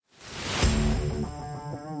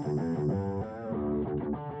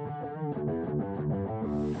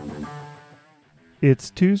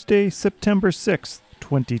It's Tuesday, September 6th,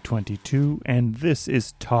 2022, and this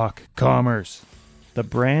is Talk Commerce. The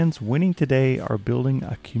brands winning today are building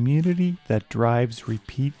a community that drives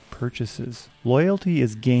repeat purchases. Loyalty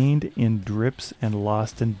is gained in drips and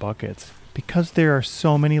lost in buckets because there are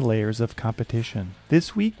so many layers of competition.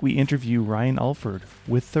 This week we interview Ryan Alford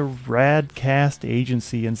with the Radcast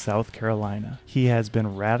agency in South Carolina. He has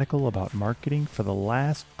been radical about marketing for the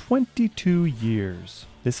last 22 years.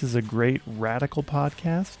 This is a great radical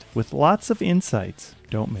podcast with lots of insights.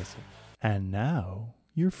 Don't miss it. And now,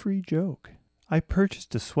 your free joke. I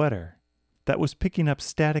purchased a sweater that was picking up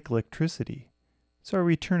static electricity, so I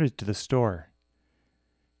returned it to the store.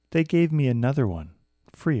 They gave me another one,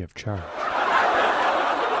 free of charge.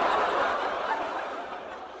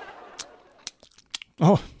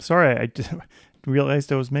 Oh, sorry, I didn't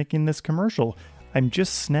realized I was making this commercial. I'm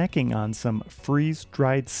just snacking on some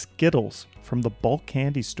freeze-dried Skittles from the Bulk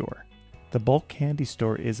Candy Store. The Bulk Candy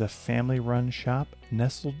Store is a family-run shop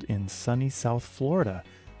nestled in sunny South Florida,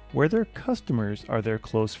 where their customers are their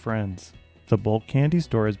close friends. The Bulk Candy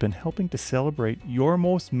Store has been helping to celebrate your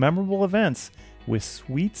most memorable events with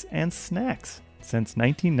sweets and snacks since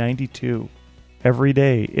 1992. Every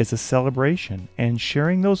day is a celebration, and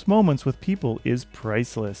sharing those moments with people is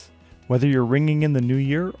priceless. Whether you're ringing in the new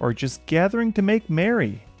year or just gathering to make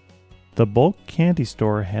merry, the Bulk Candy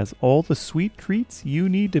Store has all the sweet treats you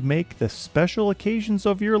need to make the special occasions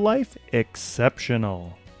of your life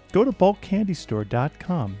exceptional. Go to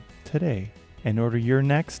bulkcandystore.com today and order your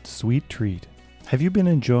next sweet treat. Have you been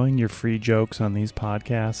enjoying your free jokes on these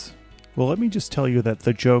podcasts? Well, let me just tell you that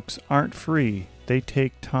the jokes aren't free. They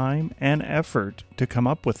take time and effort to come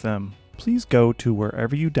up with them. Please go to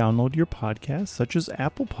wherever you download your podcasts, such as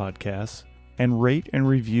Apple Podcasts, and rate and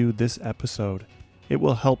review this episode. It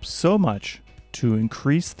will help so much to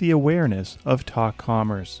increase the awareness of Talk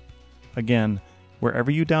Commerce. Again,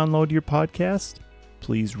 wherever you download your podcast,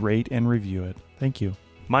 please rate and review it. Thank you.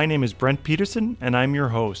 My name is Brent Peterson, and I'm your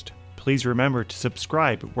host. Please remember to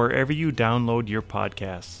subscribe wherever you download your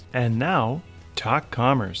podcasts. And now, Talk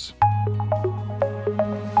Commerce.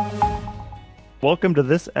 Welcome to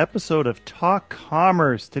this episode of Talk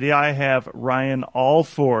Commerce. Today I have Ryan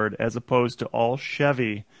Alford as opposed to All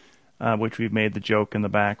Chevy, which we've made the joke in the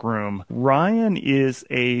back room. Ryan is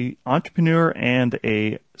an entrepreneur and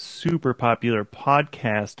a super popular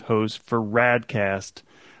podcast host for Radcast.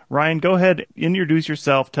 Ryan, go ahead, introduce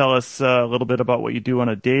yourself. Tell us a little bit about what you do on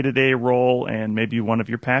a day-to-day role and maybe one of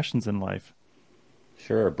your passions in life.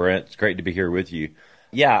 Sure, Brent. It's great to be here with you.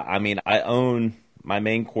 Yeah, I own my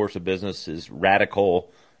main course of business is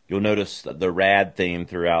Radical. You'll notice the rad theme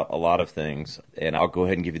throughout a lot of things, and I'll go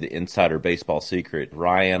ahead and give you the insider baseball secret.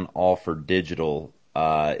 Ryan Alford Digital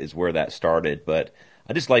is where that started, but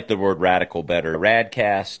I just like the word radical better.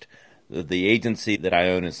 Radcast, the agency that I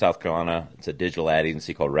own in South Carolina, it's a digital ad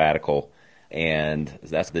agency called Radical, and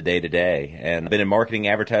that's the day-to-day. And I've been in marketing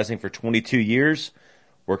advertising for 22 years,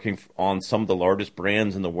 working on some of the largest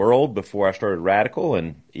brands in the world before I started Radical,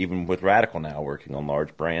 and even with Radical now, working on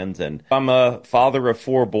large brands. And I'm a father of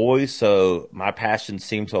 4 boys, so my passions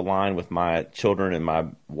seem to align with my children and my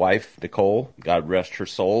wife, Nicole. God rest her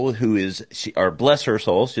soul, or bless her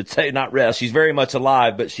soul, should say, not rest. She's very much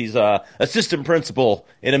alive, but she's a assistant principal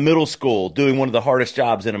in a middle school, doing one of the hardest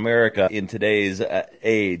jobs in America in today's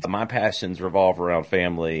age. My passions revolve around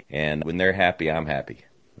family, and when they're happy, I'm happy.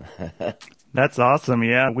 That's awesome.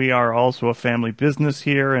 Yeah, we are also a family business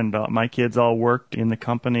here, and my kids all worked in the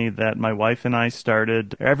company that my wife and I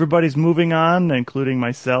started. Everybody's moving on, including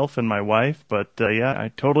myself and my wife, but yeah,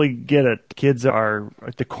 I totally get it. Kids are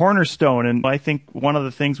the cornerstone, and I think one of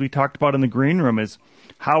the things we talked about in the green room is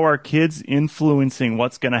how are kids influencing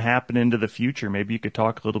what's going to happen into the future. Maybe you could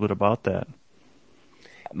talk a little bit about that.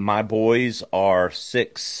 My boys are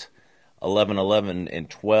 6, 11, and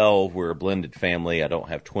 12. We're a blended family. I don't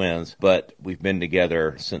have twins, but we've been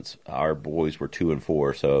together since our boys were 2 and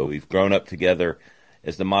 4. So we've grown up together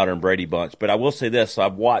as the modern Brady Bunch. But I will say this,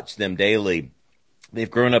 I've watched them daily.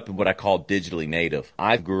 They've grown up in what I call digitally native.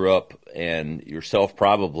 I grew up, and yourself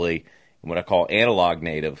probably, in what I call analog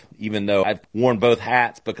native, even though I've worn both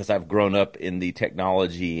hats because I've grown up in the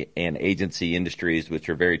technology and agency industries, which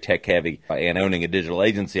are very tech heavy. And owning a digital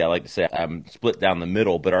agency, I like to say I'm split down the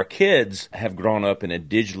middle. But our kids have grown up in a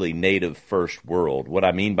digitally native first world. What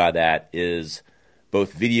I mean by that is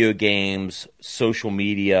both video games, social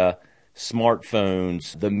media,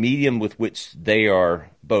 smartphones, the medium with which they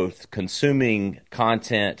are both consuming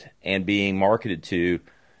content and being marketed to,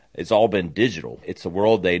 it's all been digital. It's a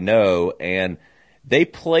world they know, and they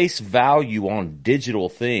place value on digital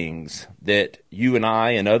things that you and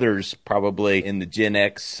I and others probably in the Gen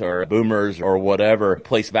X or boomers or whatever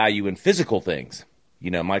place value in physical things.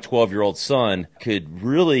 My 12-year-old son could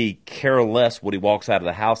really care less what he walks out of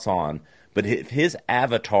the house on, but if his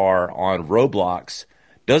avatar on Roblox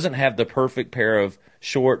doesn't have the perfect pair of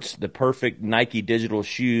shorts, the perfect Nike digital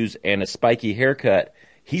shoes, and a spiky haircut,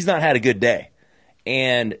 he's not had a good day.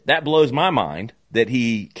 And that blows my mind that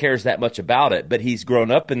he cares that much about it, but he's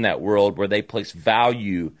grown up in that world where they place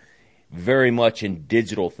value very much in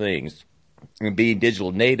digital things and being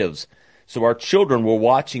digital natives. So our children, we're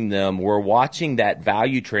watching that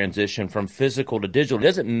value transition from physical to digital. It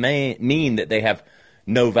doesn't mean that they have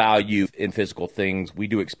no value in physical things. We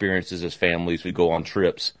do experiences as families. We go on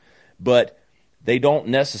trips. But they don't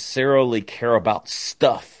necessarily care about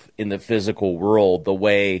stuff in the physical world the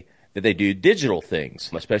way that they do digital things,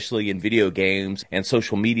 especially in video games and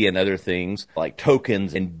social media and other things like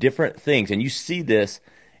tokens and different things. And you see this,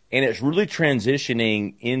 and it's really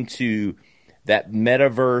transitioning into that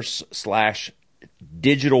metaverse /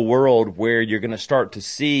 digital world where you're going to start to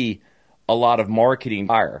see a lot of marketing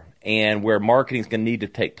fire and where marketing is going to need to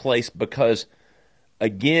take place because,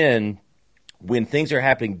 again, when things are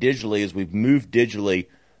happening digitally, as we've moved digitally,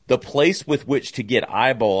 the place with which to get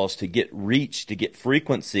eyeballs, to get reach, to get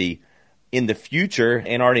frequency in the future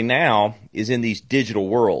and already now is in these digital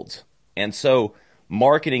worlds. And so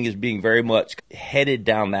marketing is being very much headed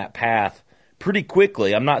down that path pretty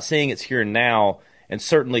quickly. I'm not saying it's here and now, and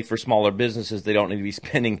certainly for smaller businesses, they don't need to be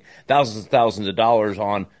spending thousands and thousands of dollars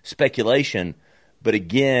on speculation. But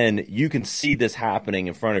again, you can see this happening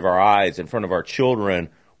in front of our eyes, in front of our children,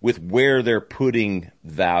 with where they're putting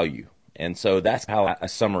value. And so that's how I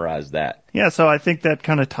summarize that. Yeah, so I think that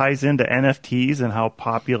kind of ties into NFTs and how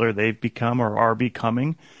popular they've become or are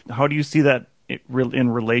becoming. How do you see that in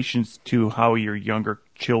relation to how your younger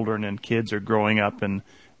children and kids are growing up and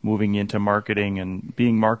moving into marketing and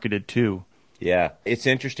being marketed to? Yeah, it's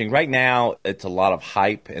interesting. Right now, it's a lot of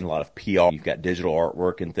hype and a lot of PR. You've got digital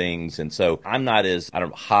artwork and things. And so I'm not as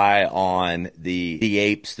high on the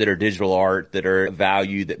apes that are digital art that are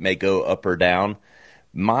value that may go up or down.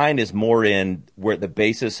 Mine is more in where the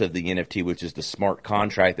basis of the NFT, which is the smart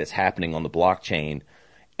contract that's happening on the blockchain,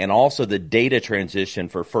 and also the data transition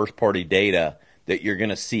for first-party data that you're going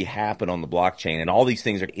to see happen on the blockchain. And all these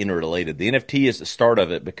things are interrelated. The NFT is the start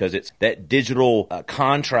of it because it's that digital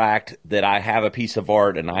contract that I have a piece of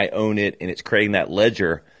art and I own it, and it's creating that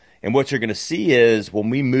ledger. And what you're going to see is when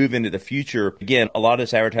we move into the future, again, a lot of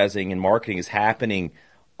this advertising and marketing is happening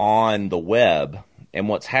on the web. And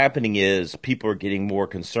what's happening is people are getting more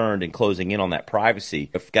concerned and closing in on that privacy.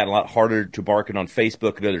 It's gotten a lot harder to market on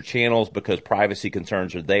Facebook and other channels because privacy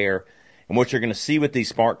concerns are there. And what you're going to see with these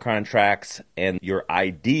smart contracts and your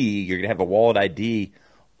ID, you're going to have a wallet ID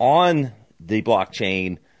on the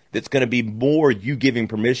blockchain that's going to be more you giving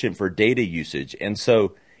permission for data usage. And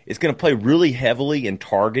so it's going to play really heavily in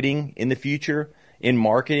targeting in the future, in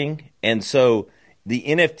marketing. And so the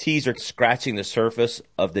NFTs are scratching the surface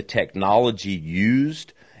of the technology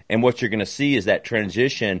used, and what you're going to see is that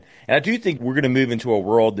transition. And I do think we're going to move into a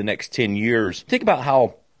world the next 10 years. Think about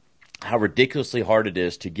how ridiculously hard it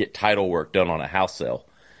is to get title work done on a house sale.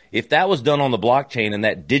 If that was done on the blockchain and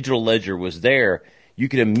that digital ledger was there, you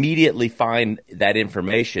could immediately find that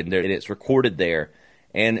information there, and it's recorded there.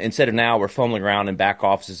 And instead of now, we're fumbling around in back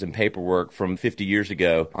offices and paperwork from 50 years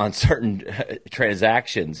ago on certain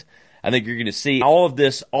transactions. I think you're going to see all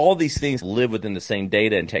these things live within the same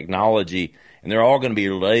data and technology, and they're all going to be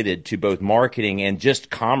related to both marketing and just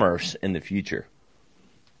commerce in the future.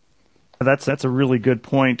 That's a really good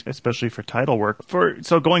point, especially for title work.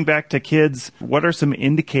 So going back to kids, what are some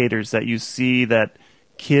indicators that you see that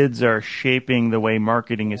kids are shaping the way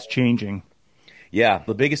marketing is changing? Yeah,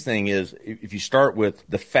 the biggest thing is if you start with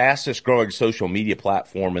the fastest growing social media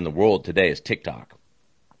platform in the world today is TikTok.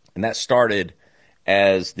 And that started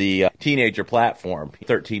as the teenager platform,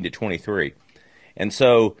 13 to 23. And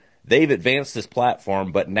so they've advanced this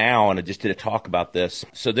platform, but now, and I just did a talk about this,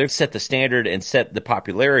 so they've set the standard and set the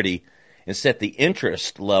popularity and set the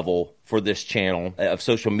interest level for this channel of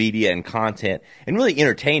social media and content and really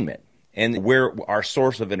entertainment. And where our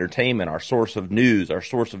source of entertainment, our source of news, our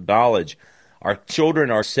source of knowledge, our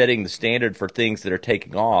children are setting the standard for things that are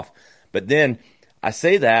taking off. But then I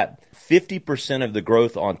say that 50% of the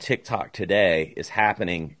growth on TikTok today is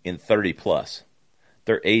happening in 30 plus.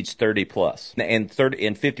 They're age 30 plus. And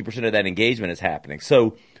 50% of that engagement is happening.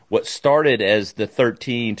 So what started as the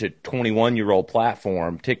 13 to 21-year-old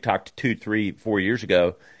platform, TikTok 2, 3, 4 years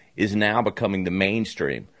ago, is now becoming the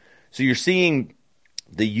mainstream. So you're seeing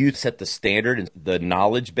the youth set the standard and the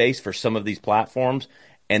knowledge base for some of these platforms,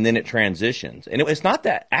 and then it transitions. And it's not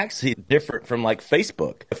that actually different from like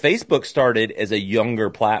Facebook. Facebook started as a younger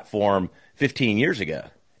platform 15 years ago,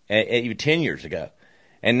 even 10 years ago.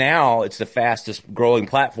 And now it's the fastest growing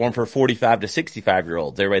platform for 45 to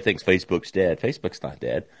 65-year-olds. Everybody thinks Facebook's dead. Facebook's not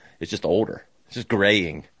dead. It's just older. It's just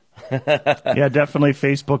graying. Yeah, definitely.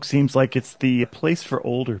 Facebook seems like it's the place for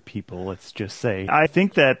older people, let's just say. I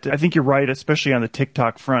think you're right, especially on the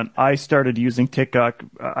TikTok front. I started using TikTok.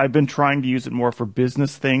 I've been trying to use it more for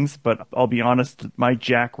business things, but I'll be honest, my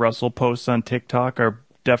Jack Russell posts on TikTok are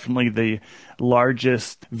definitely the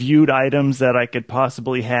largest viewed items that I could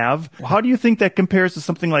possibly have. How do you think that compares to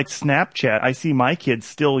something like Snapchat? I see my kids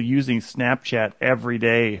still using Snapchat every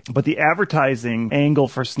day, but the advertising angle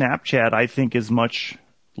for Snapchat, I think, is much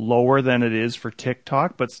lower than it is for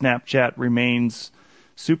TikTok, but Snapchat remains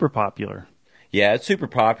super popular. Yeah, it's super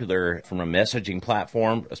popular from a messaging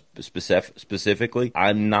platform specifically.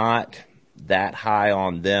 I'm not that high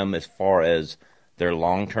on them as far as their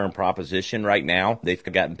long-term proposition right now. They've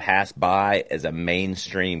gotten passed by as a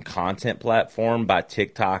mainstream content platform by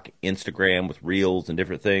TikTok, Instagram with Reels and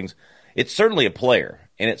different things. It's certainly a player,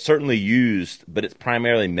 and it's certainly used, but it's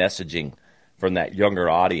primarily messaging from that younger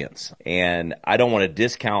audience. And I don't want to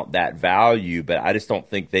discount that value, but I just don't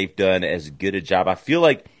think they've done as good a job. I feel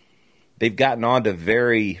like they've gotten on to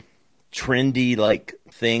very trendy like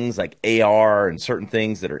things like AR and certain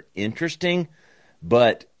things that are interesting,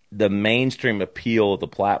 but the mainstream appeal of the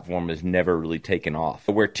platform has never really taken off.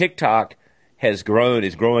 Where TikTok is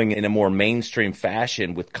growing in a more mainstream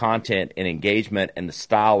fashion with content and engagement and the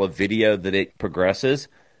style of video that it progresses.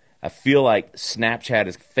 I feel like Snapchat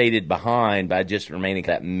is faded behind by just remaining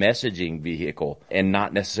that messaging vehicle and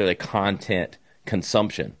not necessarily content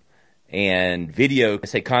consumption. And video, I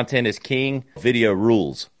say content is king, video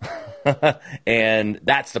rules. And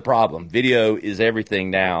that's the problem. Video is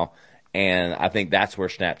everything now. And I think that's where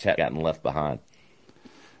Snapchat gotten left behind.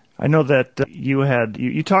 I know that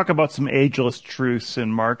you talk about some ageless truths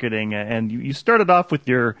in marketing, and you started off with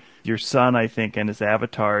your son, I think, and his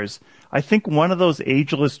avatars. I think one of those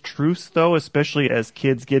ageless truths, though, especially as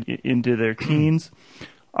kids get into their teens,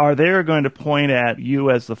 are they're going to point at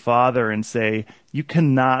you as the father and say, you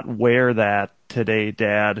cannot wear that today,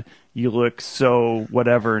 Dad. You look so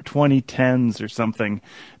whatever, 2010s or something.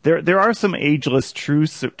 There are some ageless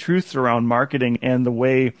truths around marketing and the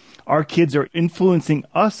way our kids are influencing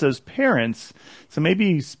us as parents. So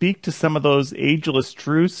maybe speak to some of those ageless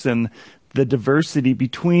truths and the diversity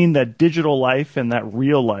between that digital life and that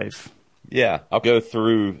real life. Yeah, I'll go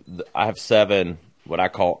through. I have 7 what I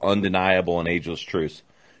call undeniable and ageless truths: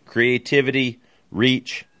 creativity,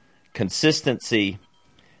 reach, consistency,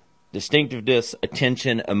 distinctiveness,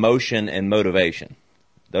 attention, emotion, and motivation.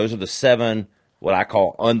 Those are the 7 what I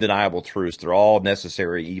call undeniable truths. They're all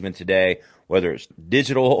necessary even today, whether it's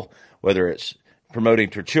digital, whether it's promoting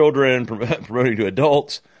to children, promoting to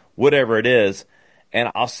adults, whatever it is. And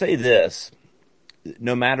I'll say this,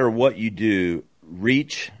 no matter what you do,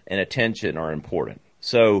 reach and attention are important.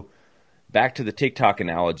 So back to the TikTok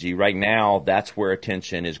analogy, right now, that's where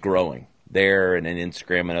attention is growing. There and in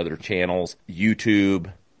Instagram and other channels,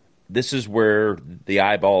 YouTube. This is where the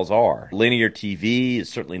eyeballs are. Linear TV is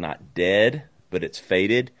certainly not dead, but it's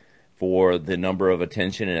faded for the number of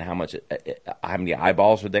attention and how many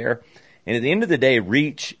eyeballs are there. And at the end of the day,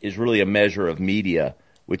 reach is really a measure of media,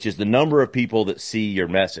 which is the number of people that see your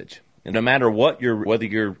message. And no matter whether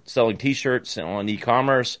you're selling T-shirts on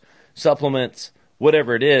e-commerce, supplements,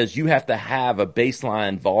 whatever it is, you have to have a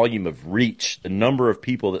baseline volume of reach, the number of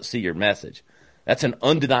people that see your message. That's an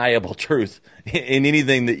undeniable truth in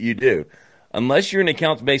anything that you do. Unless you're in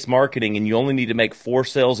accounts-based marketing and you only need to make 4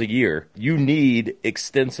 sales a year, you need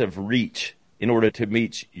extensive reach in order to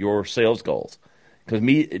meet your sales goals. Because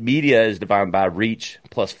media is defined by reach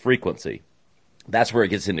plus frequency. That's where it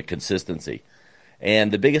gets into consistency.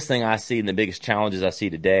 And the biggest thing I see and the biggest challenges I see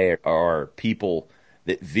today are people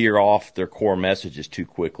that veer off their core messages too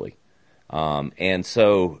quickly. And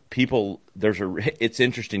so it's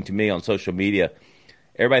interesting to me on social media.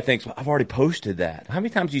 Everybody thinks, well, I've already posted that. How many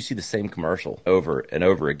times do you see the same commercial over and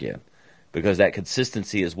over again? Because that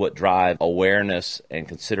consistency is what drives awareness and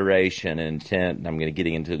consideration and intent. And I'm going to get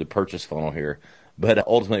into the purchase funnel here. But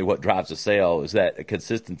ultimately what drives a sale is that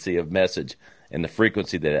consistency of message and the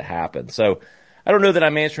frequency that it happens. So I don't know that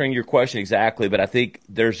I'm answering your question exactly, but I think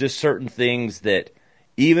there's just certain things that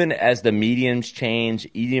even as the mediums change,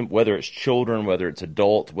 even whether it's children, whether it's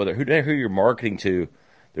adult, who you're marketing to,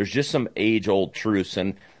 there's just some age-old truths.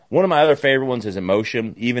 And one of my other favorite ones is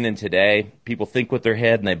emotion. Even in today, people think with their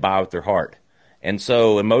head and they buy with their heart. And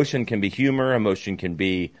so emotion can be humor, emotion can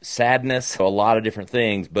be sadness, a lot of different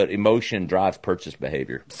things, but emotion drives purchase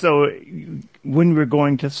behavior. So when we're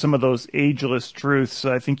going to some of those ageless truths,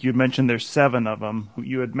 I think you mentioned there's 7 of them.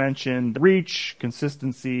 You had mentioned reach,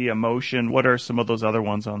 consistency, emotion. What are some of those other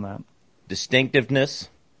ones on that? Distinctiveness,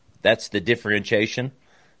 that's the differentiation.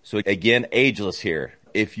 So again, ageless here.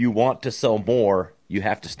 If you want to sell more, you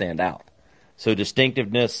have to stand out. So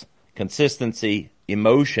distinctiveness, consistency,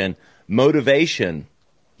 emotion, motivation.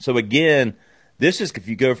 So again, this is if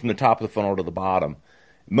you go from the top of the funnel to the bottom.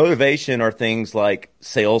 Motivation are things like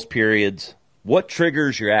sales periods. What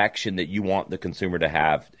triggers your action that you want the consumer to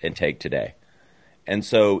have and take today? And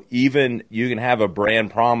so even you can have a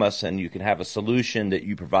brand promise and you can have a solution that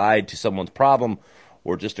you provide to someone's problem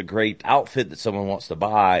or just a great outfit that someone wants to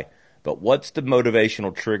buy. But what's the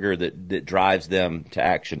motivational trigger that drives them to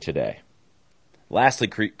action today? Lastly,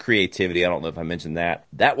 creativity. I don't know if I mentioned that.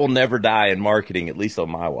 That will never die in marketing, at least on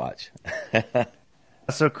my watch.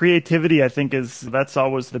 So creativity, I think, that's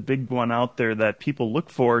always the big one out there that people look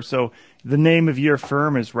for. So the name of your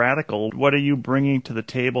firm is Radical. What are you bringing to the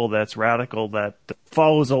table that's radical, that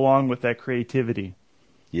follows along with that creativity?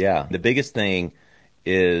 Yeah. The biggest thing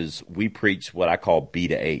is we preach what I call B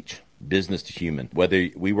to H, business to human. Whether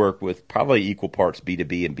we work with probably equal parts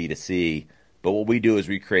B2B and B2C, but what we do is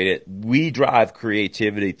we drive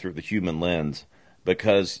creativity through the human lens,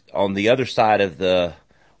 because on the other side of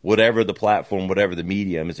whatever the platform, whatever the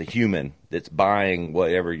medium, is a human that's buying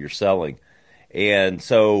whatever you're selling. And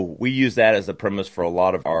so we use that as the premise for a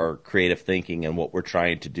lot of our creative thinking and what we're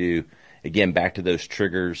trying to do. Again, back to those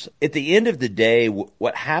triggers. At the end of the day,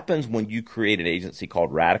 what happens when you create an agency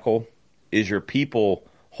called Radical is your people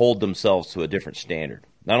hold themselves to a different standard.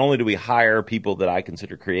 Not only do we hire people that I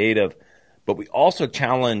consider creative, but we also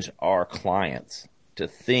challenge our clients to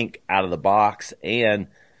think out of the box and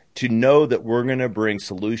to know that we're going to bring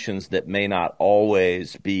solutions that may not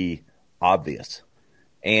always be obvious.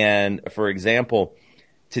 And for example,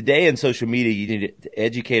 today in social media, you need to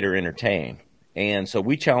educate or entertain. And so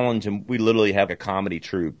we challenge, and we literally have a comedy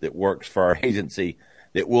troupe that works for our agency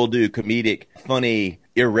that will do comedic, funny,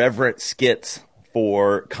 irreverent skits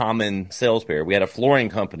for common sales pair. We had a flooring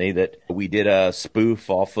company that we did a spoof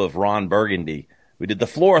off of Ron Burgundy. We did the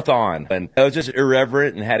Floorathon, and it was just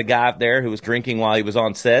irreverent, and had a guy up there who was drinking while he was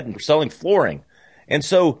on set and selling flooring. And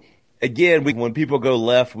so, again, when people go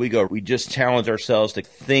left, we just challenge ourselves to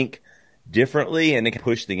think differently and to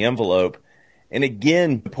push the envelope. And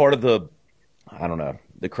again, part of the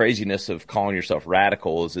craziness of calling yourself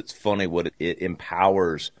radical is it's funny what it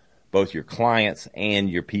empowers both your clients and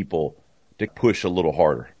your people to push a little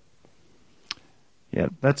harder. Yeah,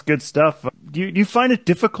 that's good stuff. Do you find it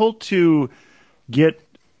difficult to get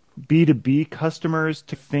B2B customers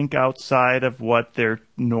to think outside of what their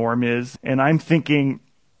norm is? And I'm thinking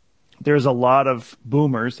there's a lot of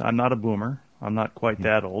boomers. I'm not a boomer. I'm not quite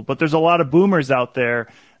that old. But there's a lot of boomers out there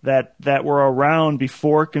that were around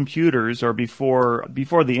before computers, or before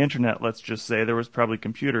the internet, let's just say. There was probably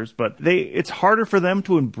computers, but it's harder for them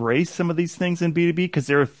to embrace some of these things in B2B because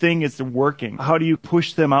their thing is working. How do you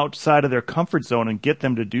push them outside of their comfort zone and get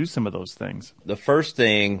them to do some of those things? The first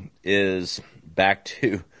thing is back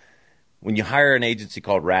to when you hire an agency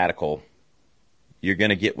called Radical, you're going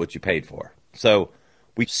to get what you paid for. So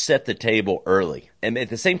we set the table early. And at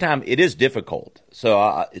the same time, it is difficult.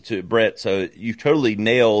 So to Brett, so you've totally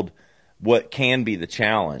nailed what can be the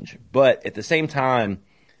challenge. But at the same time,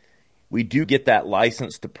 we do get that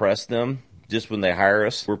license to press them just when they hire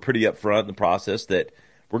us. We're pretty upfront in the process that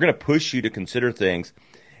we're going to push you to consider things.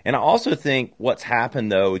 And I also think what's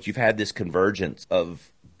happened, though, is you've had this convergence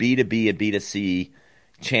of B2B and B2C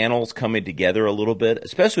channels coming together a little bit,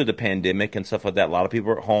 especially with the pandemic and stuff like that. A lot of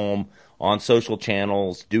people are at home on social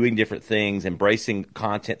channels, doing different things, embracing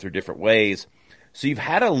content through different ways. So you've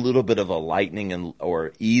had a little bit of a lightening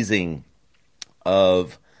or easing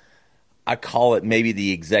of, I call it maybe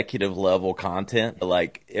the executive level content.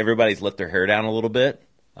 Like everybody's let their hair down a little bit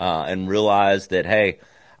and realized that, hey,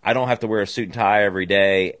 I don't have to wear a suit and tie every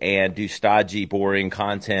day and do stodgy, boring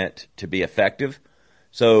content to be effective.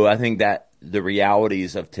 So I think that the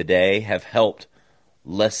realities of today have helped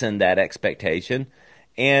lessen that expectation.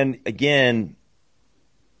 And again,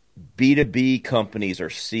 B2B companies are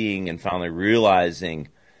seeing and finally realizing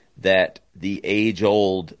that the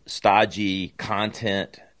age-old stodgy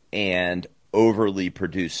content and overly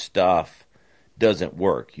produced stuff doesn't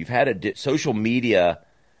work. You've had social media,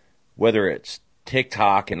 whether it's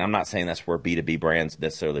TikTok, and I'm not saying that's where B2B brands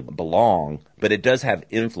necessarily belong, but it does have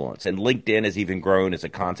influence. And LinkedIn has even grown as a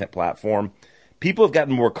content platform. People have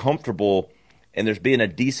gotten more comfortable, and there's been a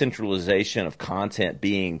decentralization of content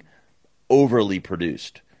being overly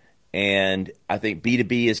produced. And I think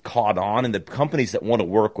B2B has caught on, and the companies that want to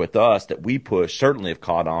work with us that we push certainly have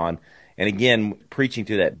caught on. And again, preaching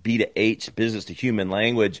to that B2H, business to human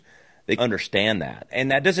language, they understand that.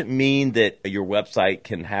 And that doesn't mean that your website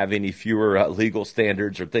can have any fewer legal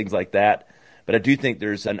standards or things like that. But I do think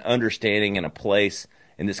there's an understanding and a place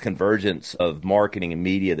in this convergence of marketing and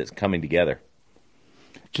media that's coming together.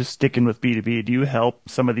 Just sticking with B2B, do you help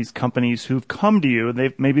some of these companies who've come to you,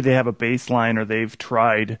 maybe they have a baseline or they've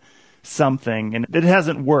tried something and it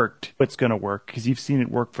hasn't worked, it's going to work because you've seen it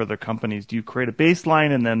work for their companies. Do you create a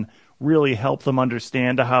baseline and then really help them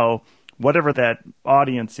understand how whatever that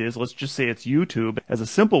audience is, let's just say it's YouTube as a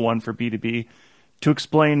simple one for B2B, to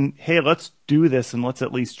explain, hey, let's do this and let's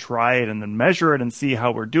at least try it and then measure it and see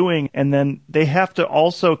how we're doing. And then they have to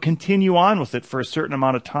also continue on with it for a certain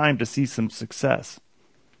amount of time to see some success.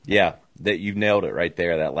 Yeah, that you've nailed it right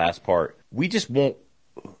there, that last part. We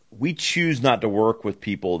choose not to work with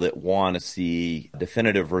people that want to see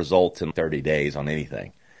definitive results in 30 days on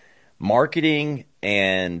anything. Marketing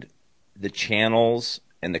and the channels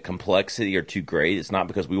and the complexity are too great. It's not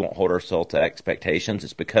because we won't hold ourselves to expectations.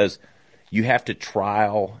 It's because you have to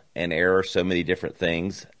trial and error so many different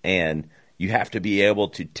things, and you have to be able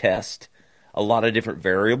to test a lot of different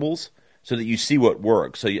variables so that you see what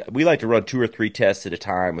works. So we like to run 2 or 3 tests at a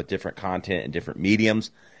time with different content and different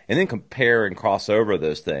mediums, and then compare and cross over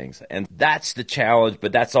those things. And that's the challenge,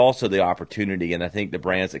 but that's also the opportunity. And I think the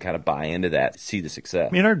brands that kind of buy into that see the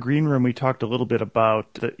success. In our green room, we talked a little bit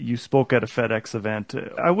about that you spoke at a FedEx event.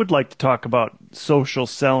 I would like to talk about social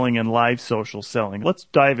selling and live social selling. Let's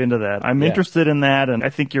dive into that. I'm interested in that, and I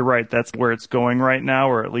think you're right. That's where it's going right now,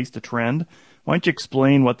 or at least a trend. Why don't you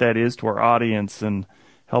explain what that is to our audience and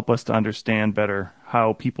help us to understand better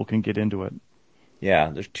how people can get into it? Yeah,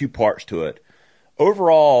 there's 2 parts to it.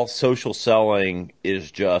 Overall, social selling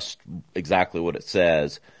is just exactly what it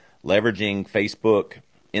says. Leveraging Facebook,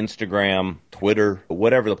 Instagram, Twitter,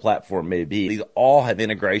 whatever the platform may be. These all have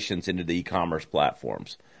integrations into the e-commerce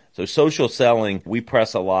platforms. So social selling, we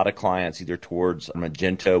press a lot of clients either towards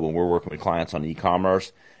Magento when we're working with clients on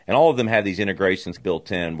e-commerce. And all of them have these integrations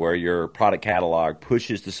built in where your product catalog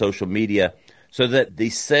pushes to social media so that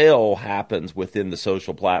the sale happens within the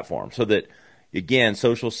social platform. So that, again,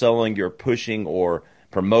 social selling, you're pushing or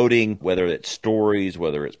promoting, whether it's stories,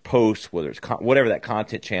 whether it's posts, whether it's whatever that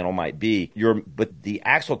content channel might be. But the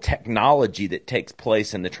actual technology that takes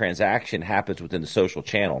place in the transaction happens within the social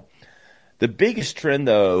channel. The biggest trend,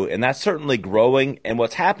 though, and that's certainly growing, and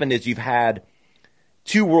what's happened is you've had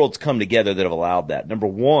 2 worlds come together that have allowed that. Number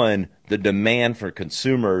one, the demand for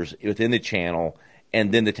consumers within the channel,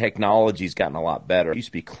 and then the technology's gotten a lot better. It used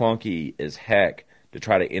to be clunky as heck to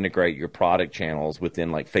try to integrate your product channels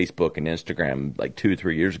within like Facebook and Instagram like 2 or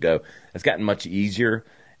 3 years ago. It's gotten much easier,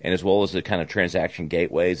 and as well as the kind of transaction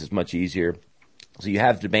gateways is much easier. So you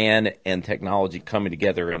have demand and technology coming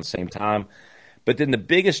together at the same time. But then the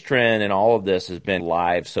biggest trend in all of this has been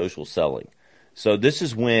live social selling. So this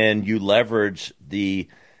is when you leverage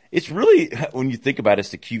it's really, when you think about it, it's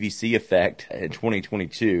the QVC effect in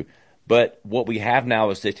 2022. But what we have now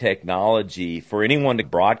is the technology for anyone to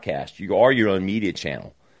broadcast. You are your own media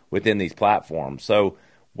channel within these platforms. So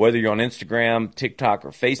whether you're on Instagram, TikTok, or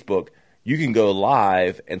Facebook, you can go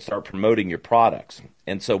live and start promoting your products.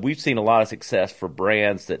 And so we've seen a lot of success for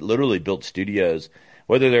brands that literally build studios,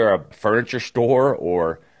 whether they're a furniture store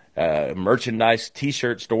or a merchandise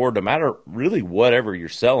T-shirt store, no matter really whatever you're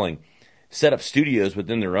selling, set up studios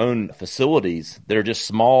within their own facilities that are just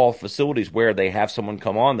small facilities where they have someone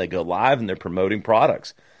come on, they go live, and they're promoting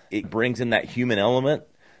products. It brings in that human element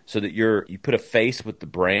so that you put a face with the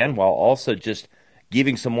brand while also just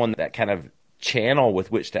giving someone that kind of channel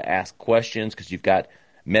with which to ask questions because you've got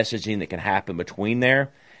messaging that can happen between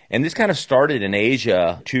there. And this kind of started in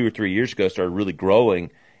Asia 2 or 3 years ago, started really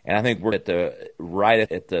growing. And I think we're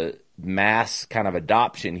right at the mass kind of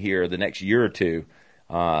adoption here the next year or two.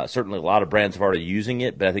 Certainly a lot of brands have already using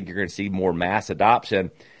it, but I think you're going to see more mass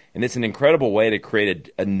adoption. And it's an incredible way to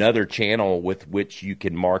create another channel with which you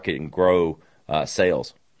can market and grow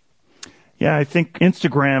sales. Yeah, I think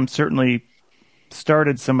Instagram certainly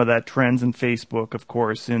started some of that trends, in Facebook, of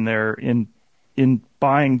course, in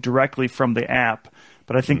buying directly from the app.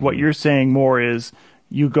 But I think what you're saying more is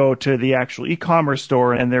you go to the actual e-commerce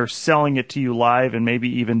store and they're selling it to you live and maybe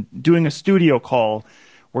even doing a studio call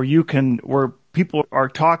where people are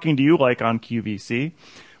talking to you like on QVC,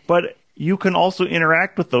 but you can also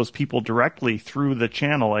interact with those people directly through the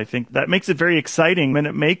channel. I think that makes it very exciting, and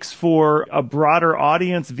it makes for a broader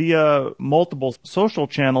audience via multiple social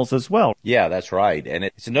channels as well. Yeah, that's right. And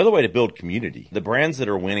it's another way to build community. The brands that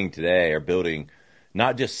are winning today are building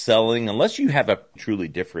not just selling, unless you have a truly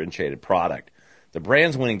differentiated product. The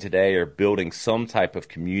brands winning today are building some type of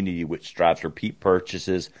community which drives repeat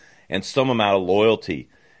purchases and some amount of loyalty.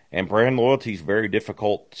 And brand loyalty is very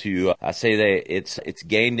difficult to, I say that it's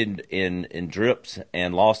gained in drips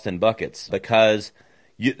and lost in buckets because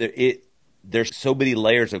there's so many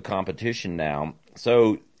layers of competition now.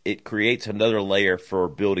 So it creates another layer for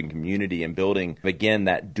building community and building, again,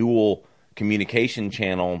 that dual communication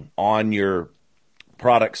channel on your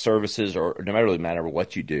product, services, or no matter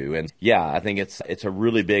what you do. And yeah, I think it's a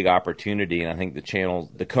really big opportunity. And I think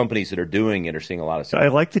the companies that are doing it are seeing a lot of success. I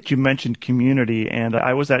like that you mentioned community. And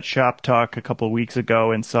I was at Shop Talk a couple of weeks ago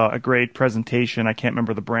and saw a great presentation. I can't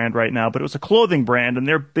remember the brand right now, but it was a clothing brand. And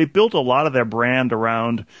they built a lot of their brand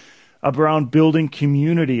around building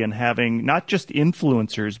community and having not just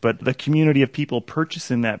influencers, but the community of people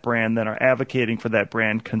purchasing that brand that are advocating for that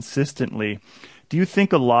brand consistently. Do you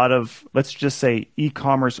think a lot of, let's just say,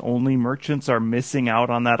 e-commerce only merchants are missing out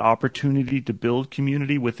on that opportunity to build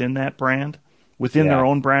community within that brand, within their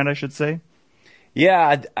own brand, I should say?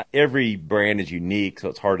 Yeah, every brand is unique, so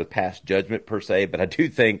it's hard to pass judgment per se, but I do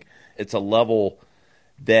think it's a level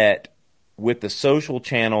that with the social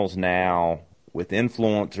channels now, with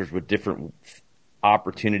influencers, with different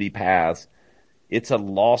opportunity paths, it's a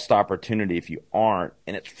lost opportunity if you aren't.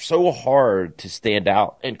 And it's so hard to stand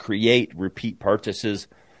out and create repeat purchases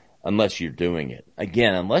unless you're doing it.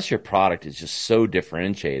 Again, unless your product is just so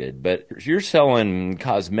differentiated. But if you're selling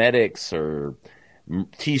cosmetics or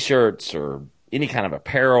T-shirts or any kind of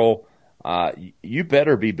apparel, you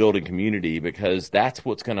better be building community because that's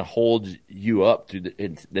what's going to hold you up through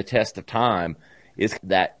the test of time. Is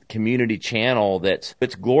that community channel it's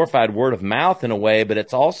glorified word of mouth in a way, but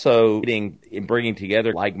it's also bringing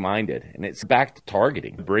together like-minded. And it's back to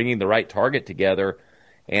targeting, bringing the right target together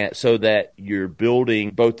and so that you're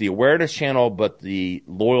building both the awareness channel but the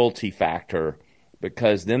loyalty factor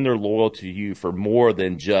because then they're loyal to you for more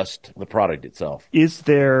than just the product itself. Is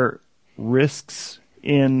there risks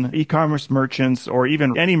in e-commerce merchants or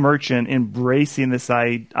even any merchant embracing this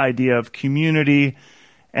idea of community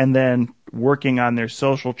and then working on their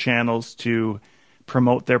social channels to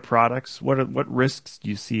promote their products? What risks do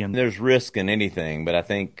you see in that? There's risk in anything, but I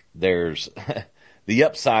think there's the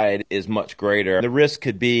upside is much greater. The risk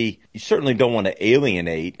could be you certainly don't want to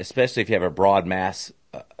alienate, especially if you have a broad mass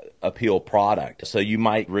appeal product. So you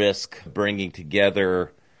might risk bringing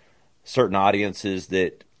together certain audiences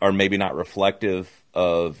that are maybe not reflective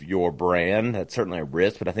of your brand. That's certainly a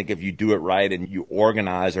risk, but I think if you do it right and you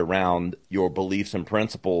organize around your beliefs and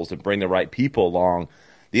principles and bring the right people along,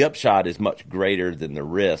 the upshot is much greater than the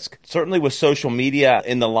risk. Certainly with social media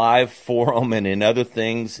in the live forum and in other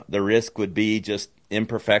things, the risk would be just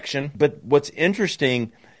imperfection. But what's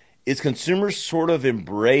interesting is consumers sort of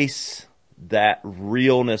embrace that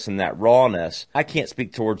realness and that rawness. I can't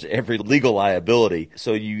speak towards every legal liability.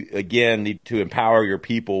 So you, again, need to empower your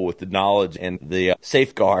people with the knowledge and the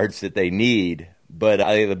safeguards that they need. But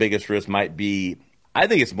I think the biggest risk might be, I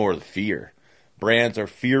think it's more the fear. Brands are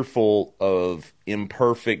fearful of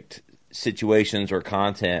imperfect situations or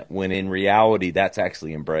content when in reality that's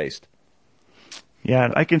actually embraced.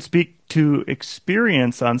 Yeah, I can speak to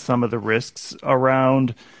experience on some of the risks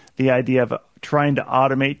around the idea of trying to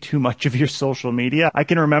automate too much of your social media. I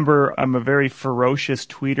can remember I'm a very ferocious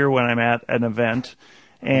tweeter when I'm at an event,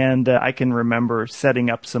 and I can remember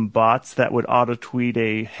setting up some bots that would auto-tweet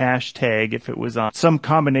a hashtag if it was on some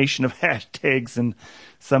combination of hashtags, and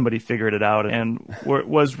somebody figured it out and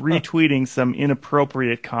was retweeting some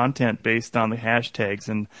inappropriate content based on the hashtags.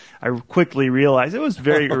 And I quickly realized, it was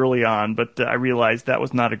very early on, but I realized that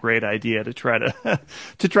was not a great idea to try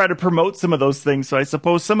to promote some of those things. So I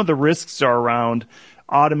suppose some of the risks are around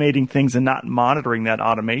automating things and not monitoring that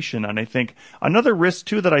automation. And I think another risk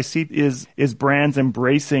too that I see is brands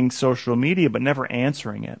embracing social media but never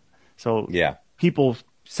answering it. So people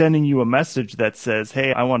sending you a message that says,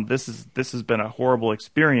 "Hey, this has been a horrible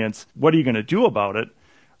experience. What are you going to do about it?"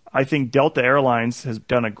 I think Delta Airlines has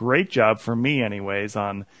done a great job for me anyways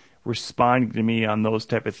on responding to me on those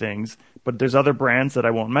type of things. But there's other brands that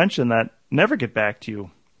I won't mention that never get back to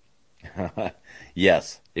you.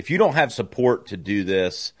 Yes. If you don't have support to do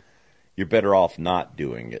this, you're better off not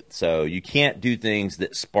doing it. So you can't do things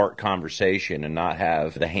that spark conversation and not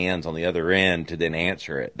have the hands on the other end to then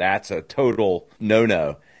answer it. That's a total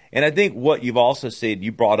no-no. And I think what you've also said,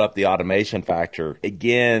 you brought up the automation factor.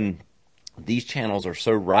 Again, these channels are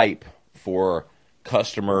so ripe for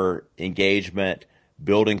customer engagement,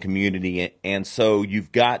 building community, and so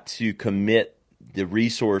you've got to commit the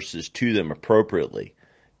resources to them appropriately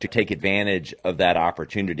to take advantage of that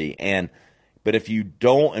opportunity. And But if you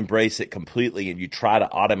don't embrace it completely and you try to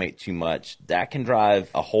automate too much, that can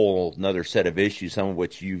drive a whole another set of issues, some of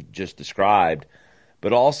which you just described.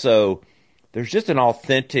 But also, there's just an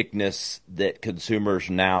authenticness that consumers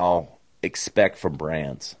now expect from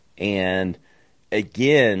brands. And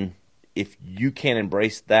again, if you can't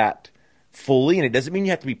embrace that fully, and it doesn't mean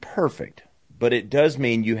you have to be perfect, but it does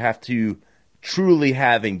mean you have to truly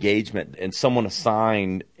have engagement and someone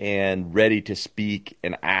assigned and ready to speak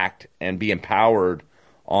and act and be empowered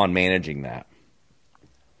on managing that.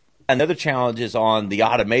 Another challenge is on the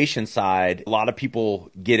automation side. A lot of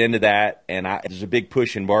people get into that, and there's a big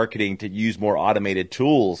push in marketing to use more automated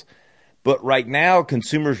tools. But right now,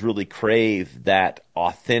 consumers really crave that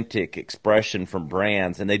authentic expression from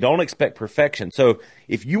brands, and they don't expect perfection. So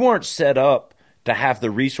if you aren't set up to have the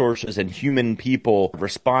resources and human people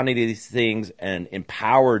responding to these things and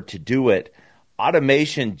empowered to do it,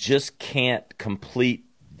 automation just can't complete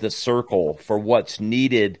the circle for what's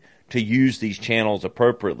needed to use these channels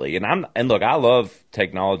appropriately. And look, I love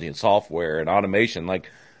technology and software and automation. Like,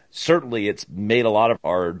 certainly it's made a lot of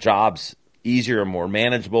our jobs easier and more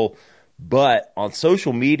manageable. But on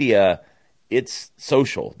social media, it's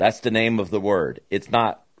social. That's the name of the word. It's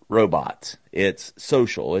not robots. It's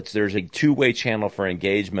social. There's a two-way channel for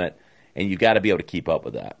engagement, and you got to be able to keep up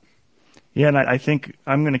with that. Yeah, and I think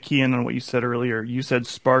I'm going to key in on what you said earlier. You said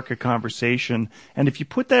spark a conversation. And if you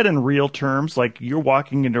put that in real terms, like you're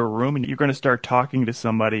walking into a room and you're going to start talking to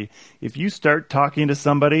somebody, if you start talking to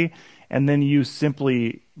somebody and then you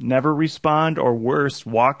simply never respond, or worse,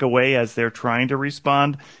 walk away as they're trying to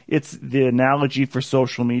respond, it's the analogy for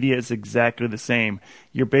social media is exactly the same.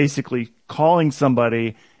 You're basically calling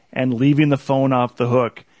somebody and leaving the phone off the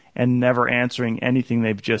hook and never answering anything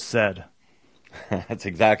they've just said. That's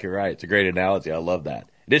exactly right. It's a great analogy. I love that.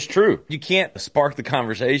 It is true. You can't spark the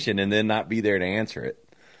conversation and then not be there to answer it.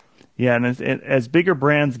 Yeah, and as bigger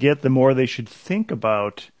brands get, the more they should think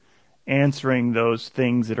about answering those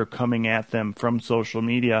things that are coming at them from social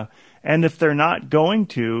media. And if they're not going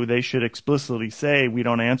to, they should explicitly say, we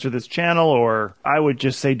don't answer this channel, or I would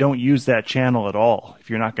just say don't use that channel at all if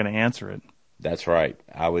you're not going to answer it. That's right.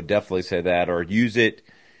 I would definitely say that, or use it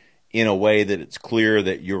in a way that it's clear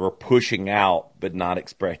that you're pushing out but not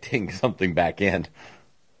expecting something back in.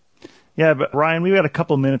 Yeah, but Ryan, we've got a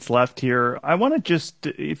couple minutes left here. I want to just,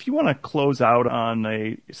 if you want to close out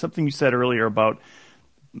on something you said earlier about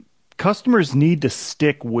customers need to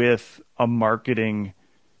stick with a marketing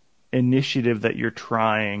initiative that you're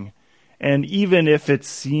trying. And even if it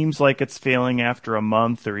seems like it's failing after a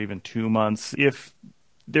month or even 2 months, if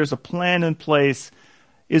there's a plan in place,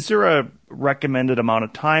 is there a recommended amount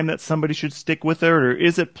of time that somebody should stick with it, or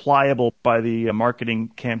is it pliable by the marketing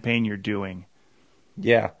campaign you're doing?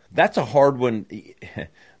 Yeah, that's a hard one.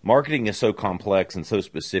 Marketing is so complex and so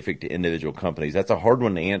specific to individual companies. That's a hard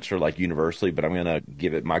one to answer like universally, but I'm going to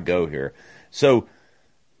give it my go here. So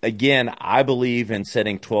again, I believe in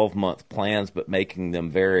setting 12-month plans, but making them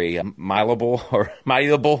very malleable,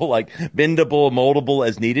 like bendable, moldable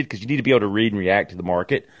as needed, because you need to be able to read and react to the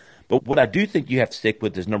market. But what I do think you have to stick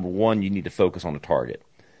with is, number one, you need to focus on a target.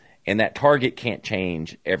 And that target can't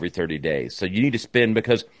change every 30 days. So you need to spend,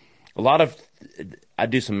 because I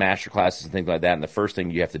do some master classes and things like that, and the first thing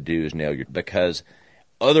you have to do is because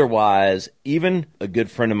otherwise, even a good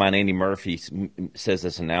friend of mine, Andy Murphy, says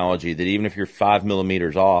this analogy that even if you're 5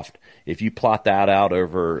 millimeters off, if you plot that out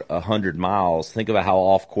over 100 miles, think about how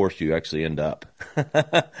off course you actually end up.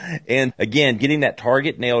 And again, getting that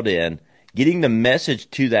target nailed in, getting the message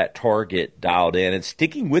to that target dialed in, and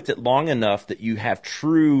sticking with it long enough that you have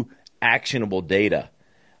true actionable data.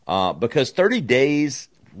 Because 30 days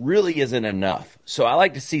really isn't enough. So I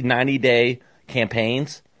like to see 90-day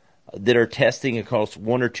campaigns that are testing across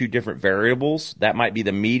one or two different variables. That might be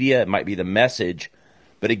the media, it might be the message.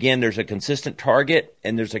 But again, there's a consistent target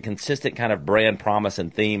and there's a consistent kind of brand promise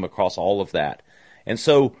and theme across all of that. And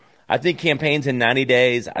so I think campaigns in 90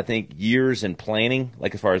 days, I think years in planning,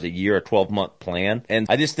 like as far as a year or 12-month plan. And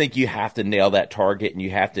I just think you have to nail that target, and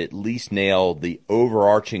you have to at least nail the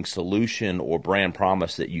overarching solution or brand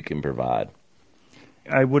promise that you can provide.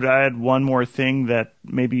 I would add one more thing that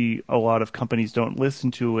maybe a lot of companies don't listen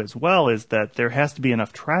to as well, is that there has to be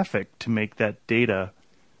enough traffic to make that data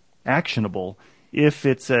actionable. If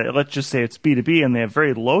it's let's just say it's B2B and they have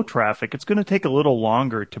very low traffic, it's going to take a little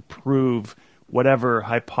longer to prove whatever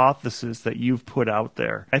hypothesis that you've put out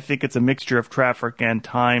there. I think it's a mixture of traffic and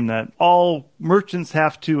time that all merchants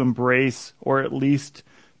have to embrace, or at least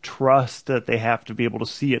trust that they have to be able to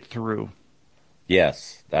see it through.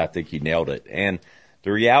 Yes, I think you nailed it. And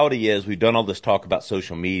The reality is we've done all this talk about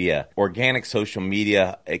social media. Organic social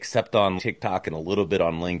media, except on TikTok and a little bit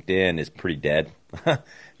on LinkedIn, is pretty dead.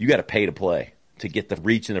 You got to pay to play to get the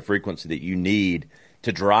reach and the frequency that you need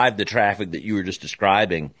to drive the traffic that you were just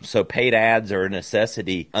describing. So paid ads are a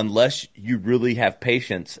necessity unless you really have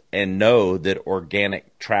patience and know that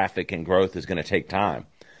organic traffic and growth is going to take time.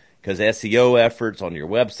 Because SEO efforts on your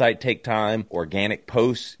website take time. Organic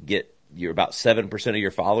posts get about 7% of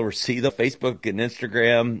your followers see them. Facebook and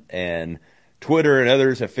Instagram and Twitter and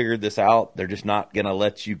others have figured this out. They're just not going to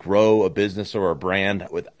let you grow a business or a brand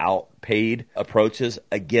without paid approaches,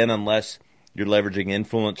 again, unless you're leveraging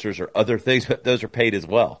influencers or other things, but those are paid as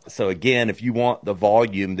well. So again, if you want the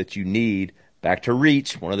volume that you need, back to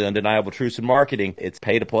reach, one of the undeniable truths in marketing, it's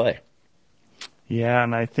pay to play. Yeah,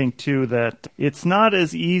 and I think, too, that it's not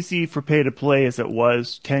as easy for pay to play as it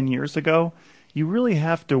was 10 years ago. You really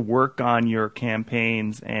have to work on your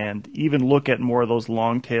campaigns and even look at more of those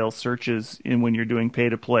long tail searches when you're doing pay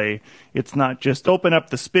to play. It's not just open up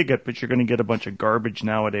the spigot, but you're going to get a bunch of garbage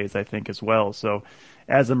nowadays, I think, as well. So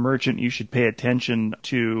as a merchant, you should pay attention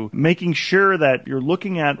to making sure that you're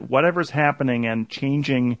looking at whatever's happening and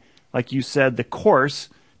changing, like you said, the course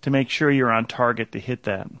to make sure you're on target to hit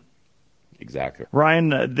that. Exactly.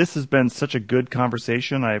 Ryan, this has been such a good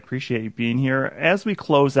conversation. I appreciate you being here. As we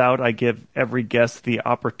close out, I give every guest the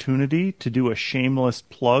opportunity to do a shameless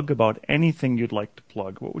plug about anything you'd like to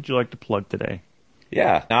plug. What would you like to plug today?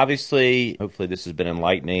 Yeah, obviously, hopefully this has been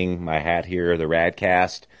enlightening. My hat here, the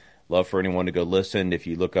Radcast. Love for anyone to go listen. If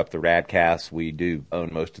you look up the Radcast, we do own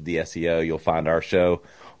most of the SEO. You'll find our show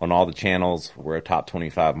on all the channels. We're a top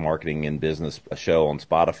 25 marketing and business show on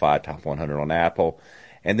Spotify, top 100 on Apple.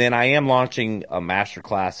 And then I am launching master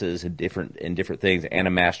classes in different things and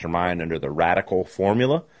a mastermind under the Radical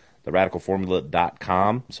Formula,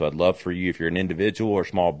 theradicalformula.com. So I'd love for you, if you're an individual or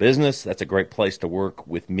small business, that's a great place to work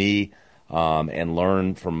with me and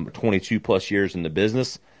learn from 22 plus years in the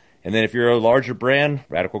business. And then if you're a larger brand,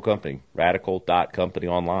 Radical Company, radical.company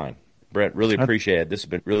online. Brent, really appreciate it. This has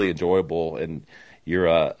been really enjoyable, and you're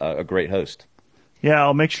a great host. Yeah,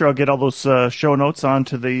 I'll make sure I'll get all those show notes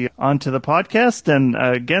onto the podcast. And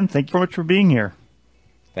again, thank you so much for being here.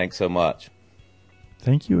 Thanks so much.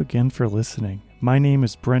 Thank you again for listening. My name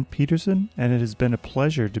is Brent Peterson, and it has been a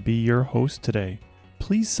pleasure to be your host today.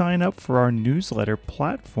 Please sign up for our newsletter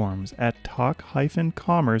platforms at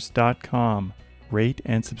talk-commerce.com. Rate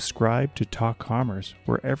and subscribe to Talk Commerce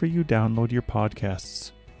wherever you download your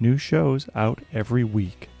podcasts. New shows out every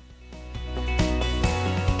week.